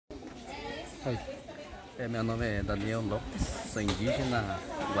Oi. Meu nome é Daniel Lopes, sou indígena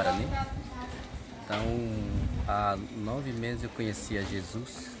Guarani. Então, há 9 meses eu conhecia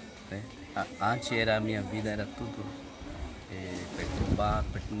Jesus, né? Antes a minha vida era tudo perturbado,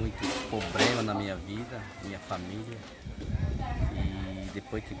 muitos problemas na minha vida, minha família. E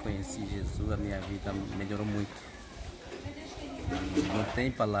depois que conheci Jesus, a minha vida melhorou muito. E não tem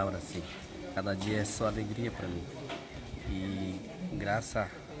palavra assim. Cada dia é só alegria para mim. E graças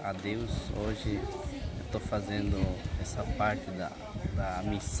a Deus, hoje eu estou fazendo essa parte da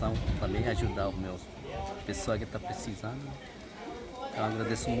missão, também ajudar o meu pessoa que está precisando. Eu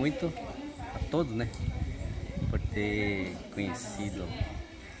agradeço muito a todos, né, por ter conhecido,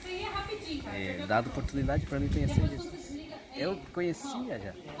 dado oportunidade para mim conhecer Jesus. Eu conhecia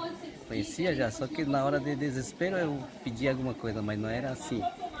já, só que na hora de desespero eu pedi alguma coisa, mas não era assim,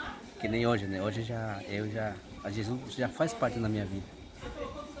 que nem hoje, né? Hoje a Jesus já faz parte da minha vida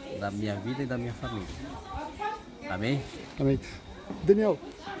e da minha família. Amém? Amém. Daniel,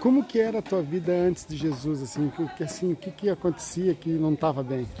 como que era a tua vida antes de Jesus, assim, o que acontecia que não estava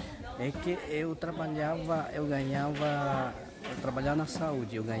bem? É que eu trabalhava na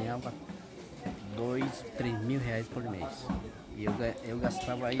saúde, eu ganhava 2, 3 mil reais por mês. E eu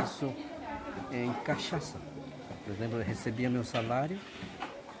gastava isso em cachaça. Por exemplo, eu recebia meu salário,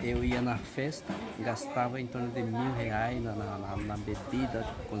 eu ia na festa, gastava em torno de 1.000 reais na bebida,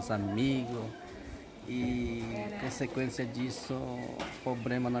 com os amigos. E consequência disso,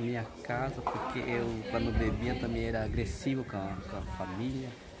 problema na minha casa, porque eu quando bebia também era agressivo com a família,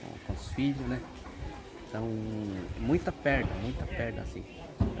 com os filhos, né? Então, muita perda assim.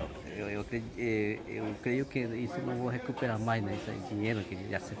 Eu creio que isso não vou recuperar mais, né? Esse dinheiro que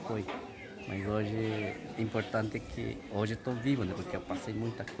já se foi. Mas hoje, o importante é que hoje estou vivo, né? Porque eu passei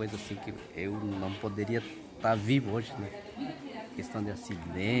muita coisa assim que eu não poderia estar vivo hoje, né? Questão de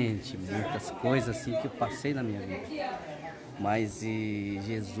acidente, muitas coisas assim que eu passei na minha vida. Mas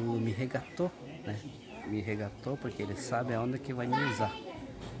Jesus me resgatou, né? Me resgatou porque Ele sabe aonde que vai me usar.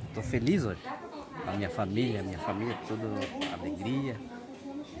 Estou feliz hoje. A minha família, tudo alegria,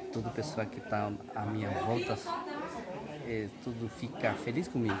 todo o pessoal que está à minha volta, tudo fica feliz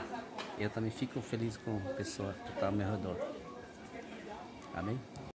comigo. Eu também fico feliz com a pessoa que está ao meu redor. Amém?